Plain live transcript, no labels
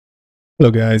Hello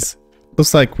guys,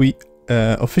 looks like we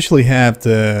officially have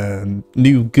the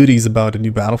new goodies about the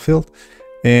new Battlefield,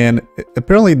 and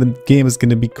apparently the game is going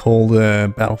to be called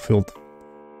Battlefield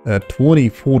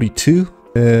 2042.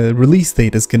 Release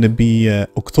date is going to be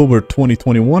October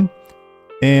 2021,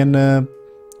 and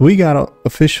we got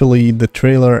officially the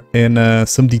trailer and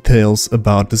some details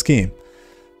about this game.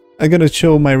 I'm going to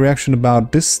show my reaction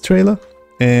about this trailer,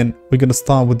 and we're going to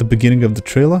start with the beginning of the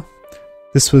trailer.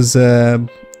 This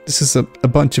is a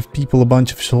bunch of people, a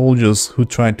bunch of soldiers who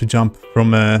tried to jump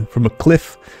from a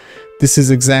cliff. This is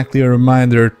exactly a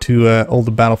reminder to all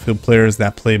the Battlefield players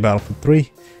that play Battlefield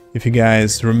 3. If you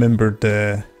guys remember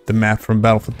the map from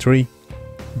Battlefield 3,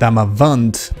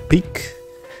 Damavand Peak.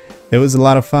 It was a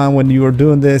lot of fun when you were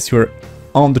doing this. You were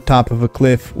on the top of a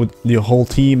cliff with your whole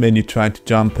team and you tried to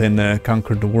jump and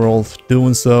conquer the world.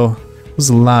 Doing so, it was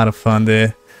a lot of fun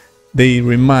there. They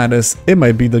remind us it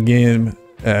might be the game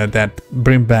that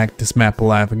bring back this map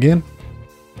alive again.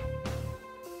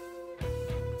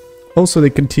 Also,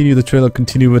 the trailer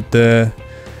continue with the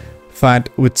fight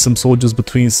with some soldiers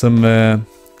between some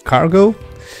cargo.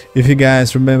 If you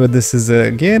guys remember, this is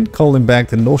again calling back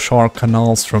the No Shark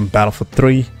canals from Battlefield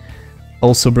 3.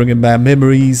 Also bringing back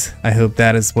memories. I hope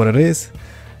that is what it is.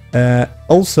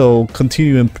 Also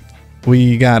continuing,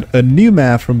 we got a new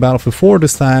map from Battlefield 4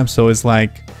 this time, so it's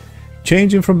like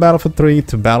changing from Battlefield 3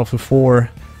 to Battlefield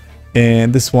 4,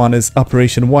 and this one is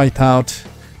Operation Whiteout.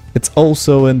 It's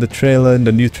also in the trailer, in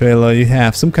the new trailer. You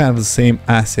have some kind of the same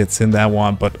assets in that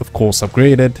one, but of course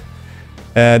upgraded.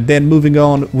 Then moving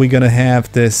on, we're gonna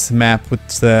have this map with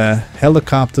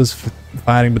helicopters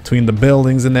fighting between the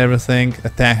buildings and everything.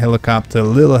 Attack helicopter, the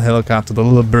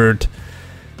little bird.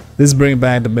 This is bringing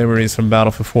back the memories from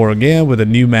Battlefield 4 again with a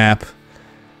new map,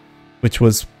 which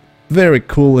was very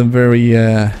cool and very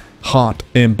hot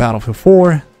in Battlefield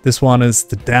 4. This one is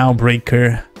the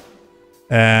Dawnbreaker.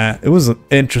 It was an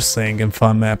interesting and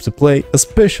fun map to play,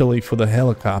 especially for the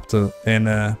helicopter, and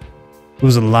it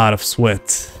was a lot of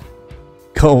sweat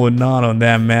going on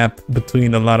that map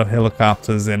between a lot of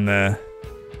helicopters and a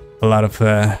lot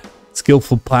of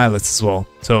skillful pilots as well.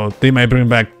 So they might bring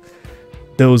back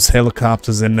those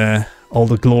helicopters and all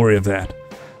the glory of that.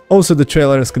 Also, the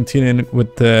trailer is continuing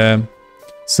with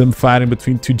some fighting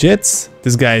between two jets.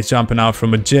 This guy is jumping out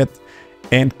from a jet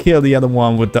and kill the other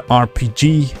one with the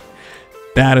RPG.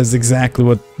 That is exactly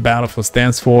what Battlefield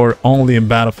stands for. Only in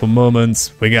Battlefield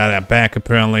moments. We got that back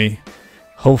apparently.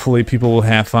 Hopefully people will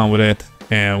have fun with it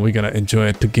and we're gonna enjoy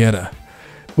it together.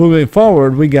 Moving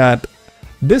forward, we got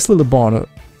this little bot,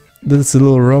 this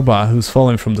little robot who's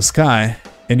falling from the sky,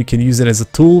 and you can use it as a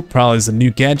tool. Probably as a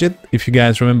new gadget. If you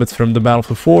guys remember from the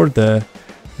Battlefield 4, the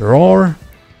Roar.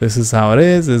 This is how it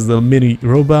is. It's the mini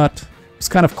robot. It's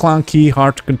kind of clunky,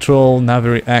 hard to control, not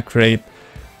very accurate.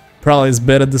 Probably is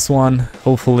better this one,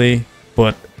 hopefully,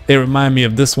 but it reminds me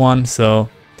of this one. So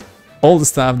all the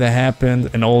stuff that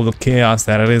happened and all the chaos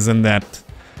that it is in that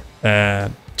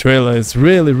trailer is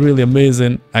really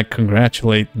amazing. I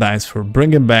congratulate DICE for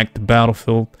bringing back the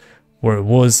Battlefield where it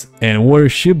was and where it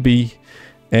should be.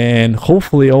 And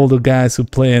hopefully all the guys who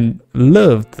play and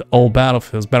loved all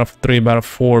Battlefields, Battlefield 3,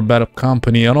 Battlefield 4, Battle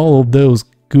Company, and all of those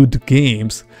good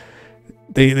games,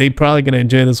 they probably gonna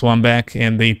enjoy this one back,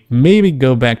 and they maybe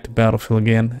go back to Battlefield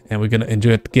again, and we're gonna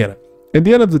enjoy it together. At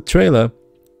the end of the trailer,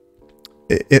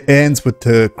 it ends with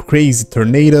a crazy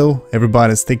tornado.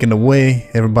 Everybody's taken away,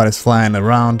 everybody's flying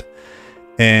around,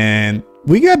 and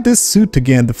we got this suit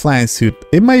again, the flying suit.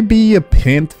 It might be a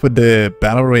hint for the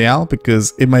Battle Royale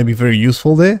because it might be very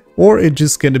useful there, or it's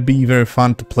just gonna be very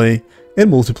fun to play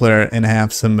in multiplayer and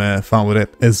have some fun with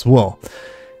it as well.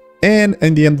 And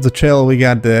in the end of the trailer, we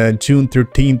got the June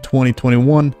 13,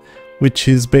 2021, which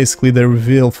is basically the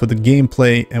reveal for the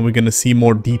gameplay, and we're gonna see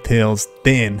more details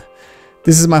then.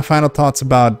 This is my final thoughts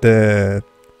about the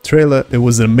trailer. It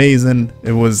was amazing.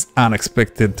 It was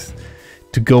unexpected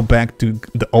to go back to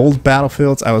the old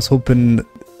Battlefields. I was hoping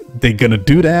they're gonna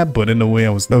do that, but in a way I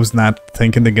was not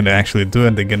thinking they're gonna actually do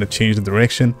it. They're gonna change the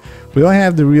direction. We don't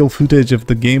have the real footage of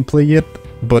the gameplay yet,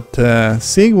 but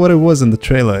seeing what it was in the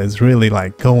trailer is really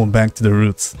like going back to the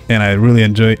roots, and I really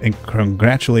enjoy and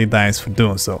congratulate DICE for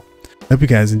doing so. Hope you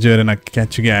guys enjoyed, and I'll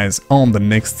catch you guys on the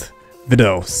next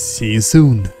video. See you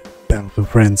soon, Battlefield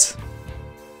friends.